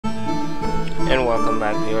And welcome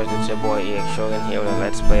back, viewers. It's your boy EX Shogun here with a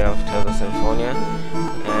Let's Play of Tales of Symphonia.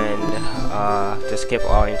 And to skip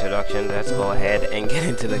our introduction, let's go ahead and get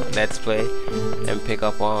into the Let's Play and pick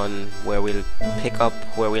up where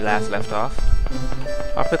we last left off.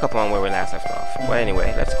 I'll pick up on where we last left off. But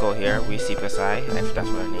anyway, let's go here. We see presea, if that's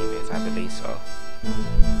what her name is, I believe so.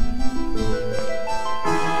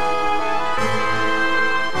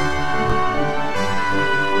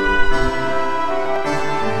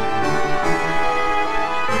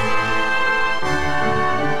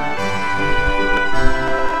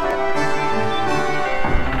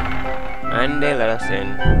 And they let us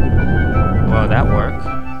in. Well, that worked.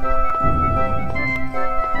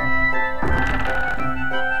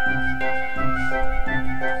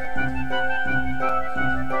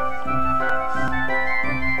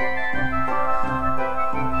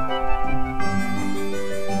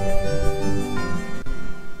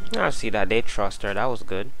 I see that they trust her. That was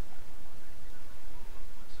good.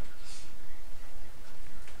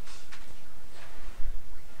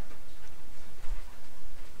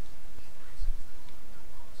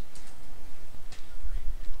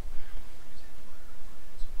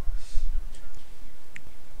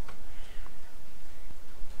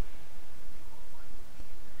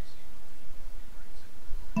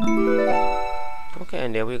 Okay,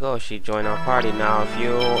 and there we go. She joined our party. Now, if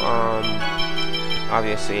you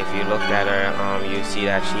obviously, if you looked at her, you see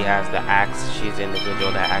that she has the axe. She's the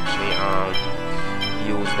individual that actually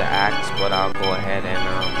used the axe. But I'll go ahead and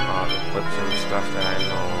equip some stuff that I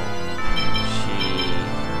know she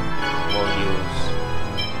will use.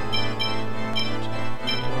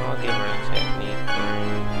 I'll give her a technique,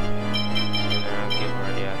 and I'll give her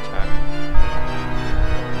the attack.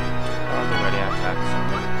 I'll give her the attack.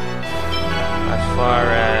 As far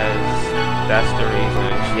as that's the reason,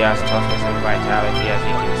 she has toughness and vitality, as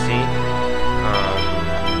you can see.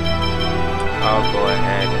 I'll go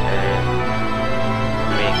ahead and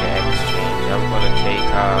make an exchange. I'm gonna take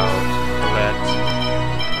out Colette.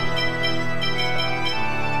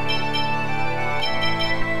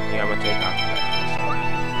 Yeah, I'm gonna take out Colette.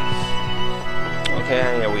 Okay,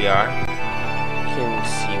 and here we are. You can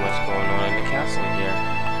see what's going on in the castle here.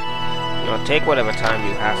 You know, take whatever time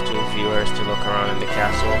you have to, viewers, to look around in the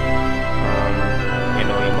castle. You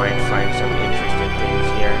know, you might find some interesting things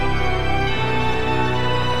here.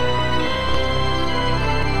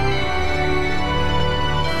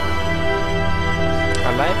 I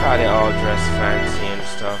like how they all dress fancy and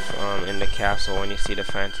stuff in the castle when you see the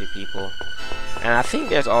fancy people. And I think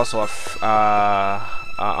there's also a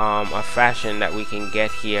fashion that we can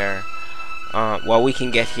get here. Well, we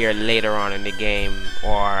can get here later on in the game,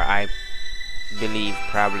 or I believe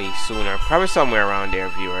probably sooner, probably somewhere around there,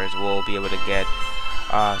 viewers. We'll be able to get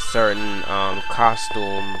a certain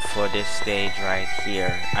costume for this stage right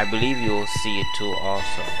here. I believe you'll see it too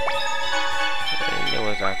also. And there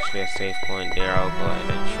was actually a save point there. I'll go ahead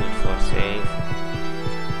and shoot for a save.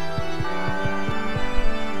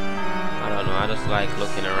 I don't know, I just like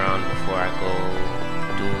looking around before I go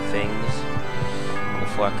do things.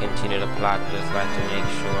 Before I continue the plot, I just like to make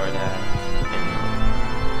sure that, you know,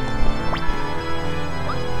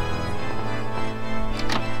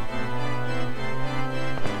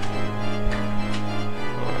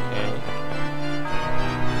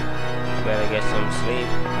 better get some sleep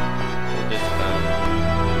with this gun.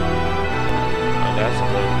 Oh, that's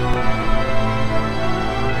good.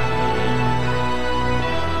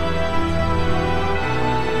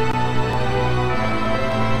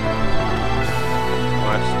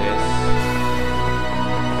 Watch this.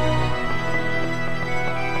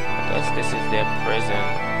 I guess this is their prison.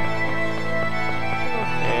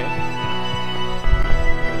 Okay.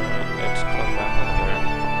 Alright, let's come back up here.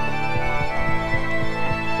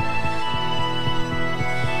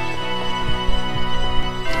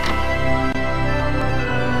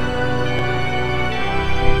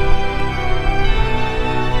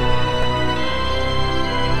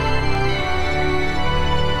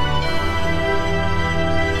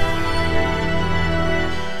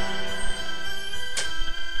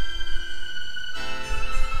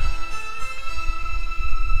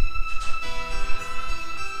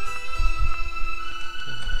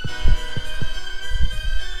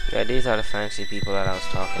 Yeah, these are the fancy people that I was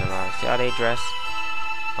talking about. See how they dress?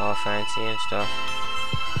 All fancy and stuff.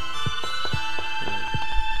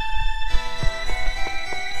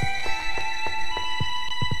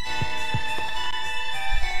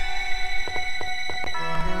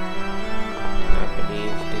 I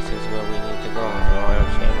believe this is where we need to go. The royal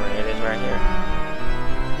chamber. It is right here.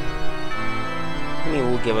 I mean, who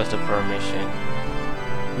will give us the permission?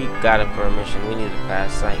 we got a permission. We need to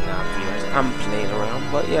pass sign now, viewers. I'm playing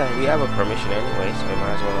around, but yeah, we have a permission anyway, so we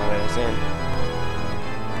might as well let us in.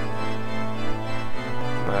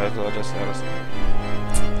 Might as well just let us in.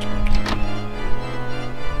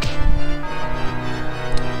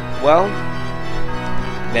 Well,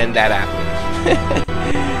 then that happened.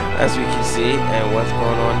 As we can see, and what's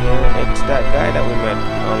going on here, it's that guy that we met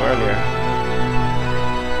earlier.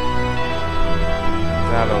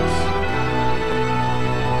 Zalos.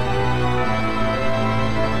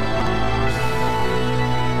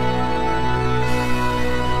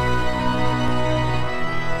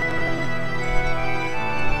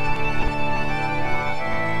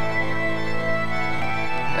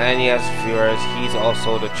 And yes, viewers, he's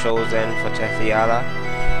also the chosen for Tefiala.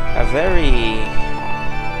 A very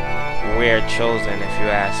weird chosen, if you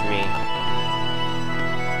ask me.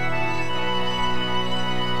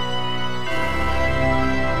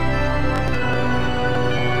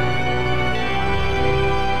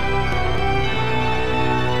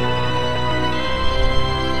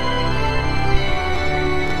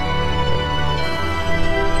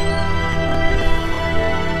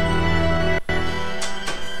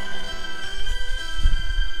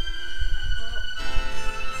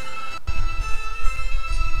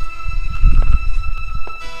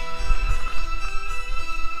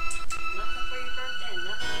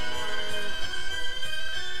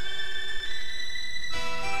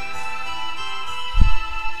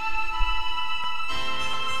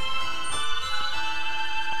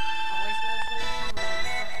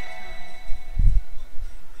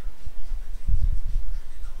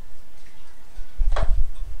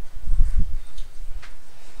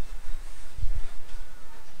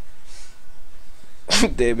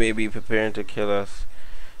 They may be preparing to kill us.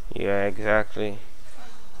 Yeah, exactly.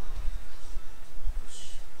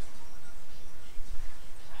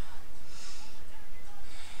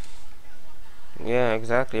 Yeah,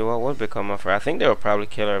 exactly. What would become of her? I think they will probably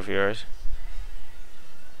kill our viewers.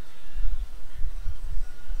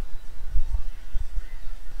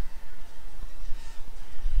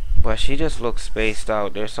 But she just looks spaced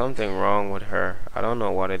out. There's something wrong with her. I don't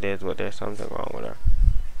know what it is, but there's something wrong with her.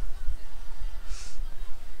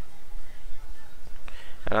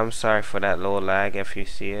 And I'm sorry for that low lag if you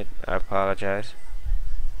see it. I apologize.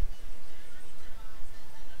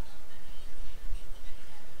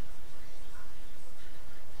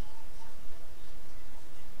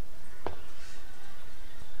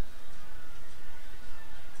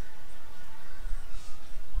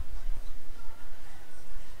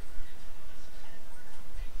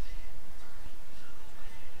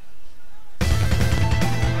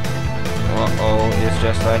 Uh-oh, it's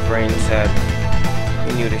just like Rain said.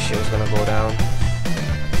 We knew this shit was gonna go down.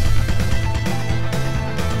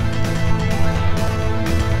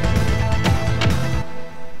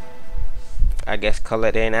 I guess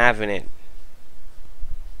Colette ain't having it.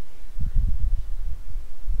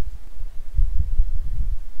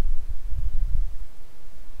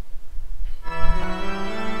 What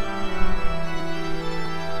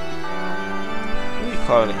are you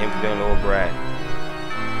calling an impudent little brat?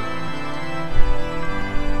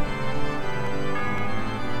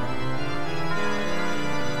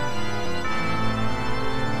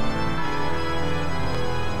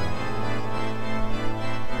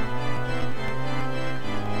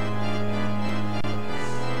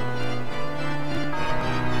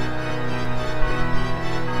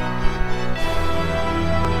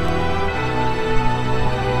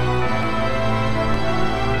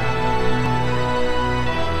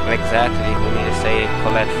 Exactly, we need to say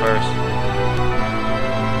Colette first.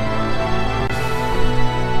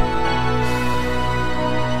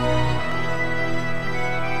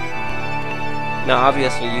 Now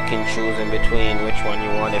obviously you can choose in between which one you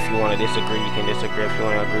want. If you want to disagree, you can disagree. If you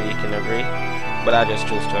want to agree, you can agree. But I just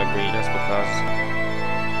choose to agree just because.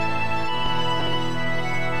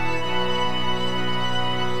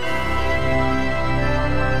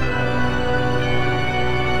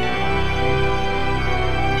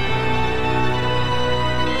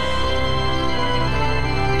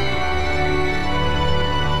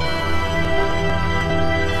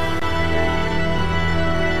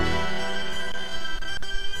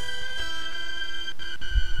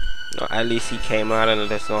 At least he came out and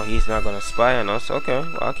let us know he's not gonna spy on us. Okay,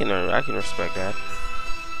 well, I can respect that.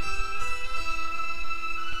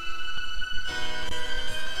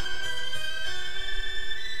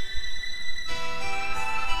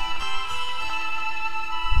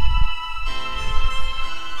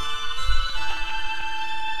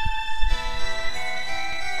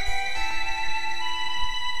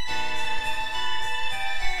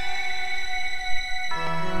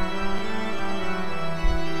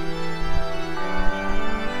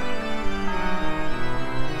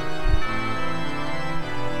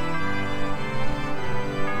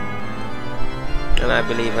 And I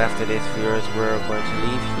believe after this, viewers, we're going to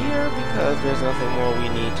leave here because there's nothing more we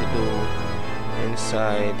need to do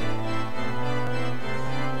inside.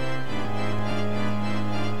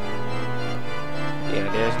 Yeah,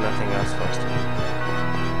 there's nothing else for us to do.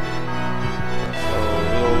 So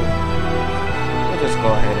we'll just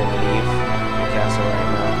go ahead and leave the castle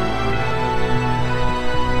right now.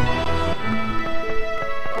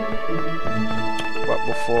 But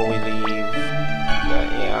before we leave,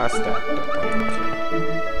 yeah, I'll start that point. Okay.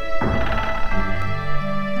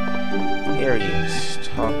 Here he is.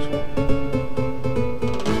 Talk to him.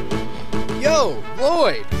 Yo,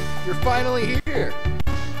 Lloyd! You're finally here!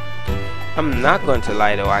 I'm not going to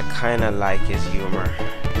lie though, I kinda like his humor.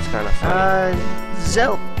 It's kinda funny.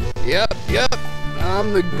 Yep.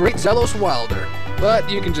 I'm the great Zelos Wilder. But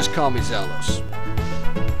you can just call me Zelos.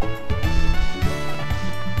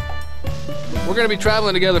 We're gonna be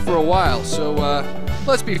traveling together for a while, so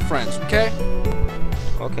let's be friends, okay?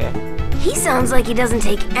 Okay. He sounds like he doesn't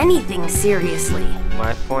take anything seriously.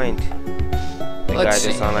 My point. Let's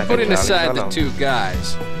see, putting aside the two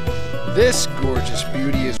guys, this gorgeous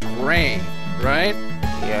beauty is Rain, right?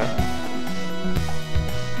 Yeah.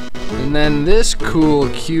 And then this cool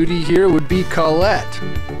cutie here would be Colette.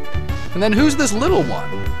 And then who's this little one?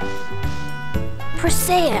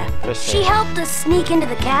 Presea. She helped us sneak into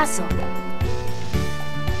the castle.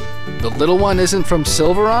 The little one isn't from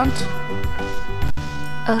Silverant?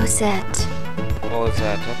 Ozette.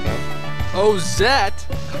 Ozette, okay. Ozette?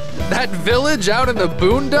 That village out in the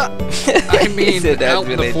boondocks? I mean, out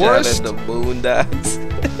in the forest? Out in the boondocks.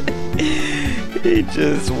 He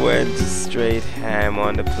just went straight ham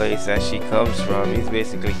on the place that she comes from. He's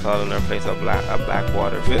basically calling her place a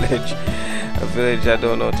Blackwater village. A village that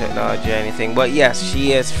don't know technology or anything. But yes,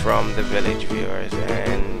 she is from the village, viewers.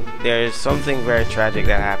 And there's something very tragic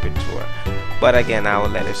that happened to her. But again, I will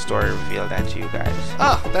let the story reveal that to you guys.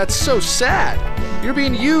 Oh, that's so sad. You're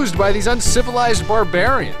being used by these uncivilized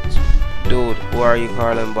barbarians. Dude, who are you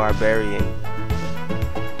calling barbarian?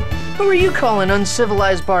 Who are you calling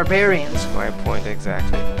uncivilized barbarians? My point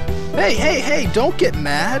exactly. Hey, don't get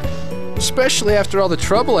mad. Especially after all the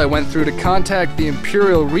trouble I went through to contact the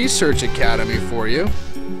Imperial Research Academy for you.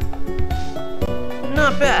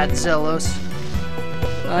 Not bad, Zelos.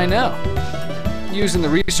 I know. Using the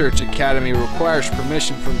Research Academy requires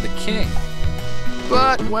permission from the king.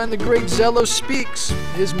 But when the great Zelos speaks,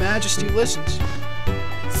 His Majesty listens.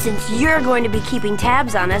 Since you're going to be keeping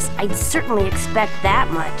tabs on us, I'd certainly expect that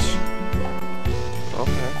much.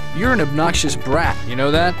 Okay. You're an obnoxious brat, you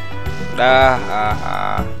know that?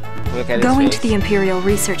 Look at his Going face. to the Imperial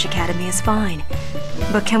Research Academy is fine,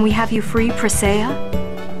 but can we have you free Presea?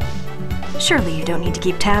 Surely you don't need to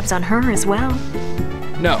keep tabs on her as well.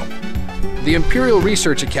 No. The Imperial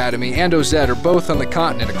Research Academy and Ozette are both on the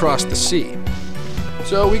continent across the sea.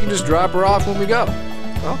 So we can just drop her off when we go.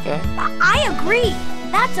 Okay. I agree.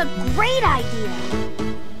 That's a great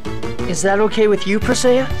idea. Is that okay with you,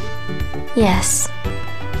 Presea? Yes.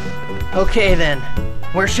 Okay then.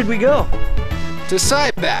 Where should we go? To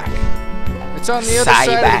Cyback. It's on the other side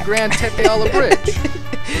of the Grand Tepeala Bridge.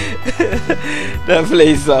 That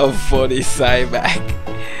place sounds funny, Cyback.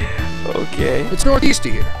 Okay. It's northeast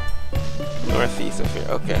of here. Northeast of here,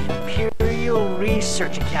 okay. Imperial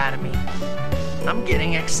Research Academy. I'm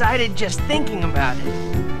getting excited just thinking about it.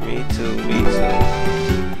 Me too.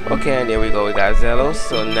 Okay, and there we go, we got Zelos.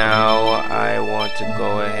 So now I want to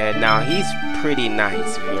go ahead. Now he's pretty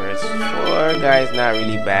nice, viewers. For guys, not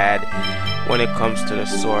really bad when it comes to the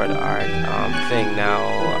sword art thing. Now,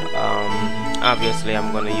 obviously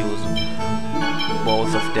I'm gonna use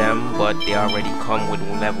both of them, but they already come with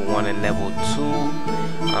level 1 and level 2.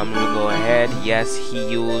 Let me go ahead. Yes,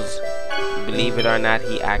 he used, believe it or not,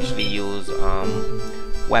 he actually used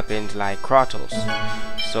weapons like Kratos.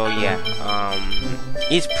 So yeah,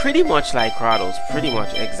 he's pretty much like Kratos, pretty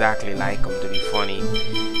much exactly like him, to be funny.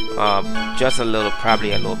 Just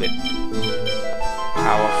probably a little bit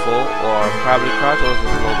powerful, or probably Kratos is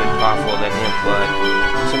a little bit powerful than him, but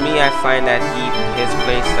to me I find that his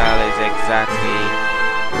playstyle is exactly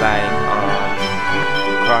like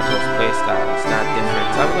Kratos' playstyle. It's not different.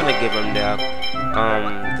 So I'm gonna give him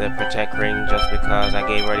the protect ring just because I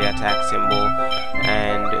gave her the attack symbol.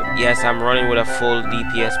 And yes, I'm running with a full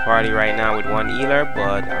DPS party right now with one healer,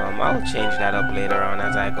 but I'll change that up later on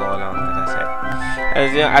as I go along. As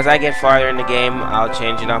I said, as I get farther in the game, I'll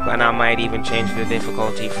change it up, and I might even change the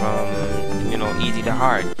difficulty from easy to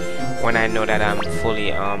hard when I know that I'm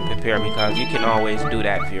fully prepared, because you can always do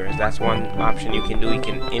that, viewers. That's one option you can do. You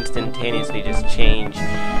can instantaneously just change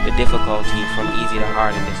the difficulty from easy to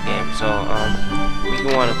hard in this game. So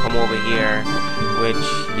we want to come over here, which,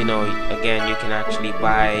 you know, again, you can actually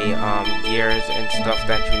buy gears and stuff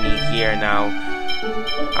that you need here. Now,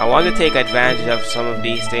 I want to take advantage of some of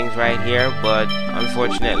these things right here, but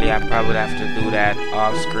unfortunately I probably have to do that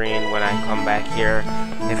off screen when I come back here.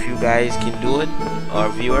 If you guys can do it, or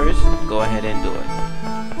viewers, go ahead and do it.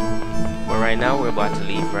 But right now we're about to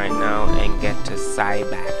leave right now and get to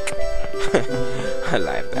Cyback. I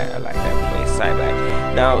like that place,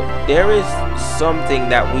 Cyback. Now there is something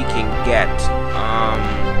that we can get.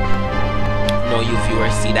 No, you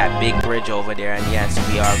viewers see that big bridge over there, and yes,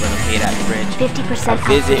 we are going to pay that bridge 50% a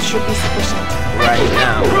visit should be sufficient. right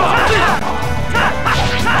now.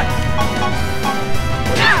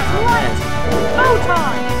 What? Go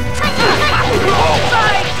time!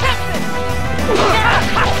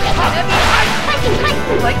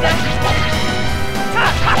 Like that?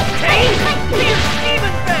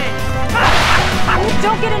 Demon Fang!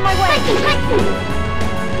 Don't get in my way!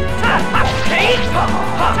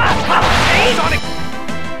 Sonic!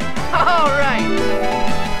 Alright!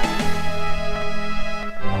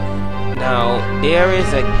 Now, there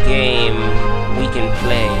is a game we can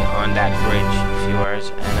play on that bridge, viewers,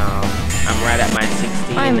 and I'm right at my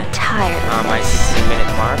 16. I'm tired. My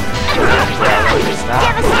 16-minute mark. Where I want to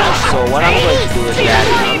stop. So what I'm going to do is that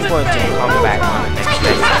I'm going to come back on the next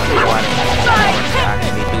lesson on what to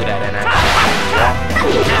actually do that and actually walk.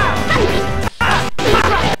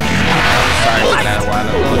 Sorry for that a while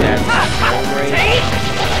ago. That's home rate.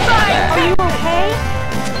 Are you okay?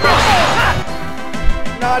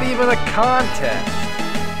 Not even a contest.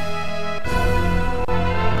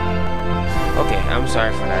 Okay, I'm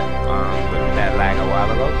sorry for that that lag a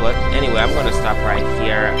while ago, but anyway, I'm gonna stop right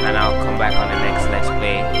here and I'll come back on the next Let's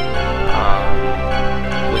Play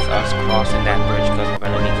with us crossing that bridge, because we're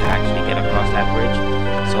gonna need to actually get across that bridge.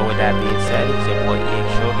 So with that being said, it's your boy EX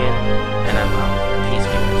Show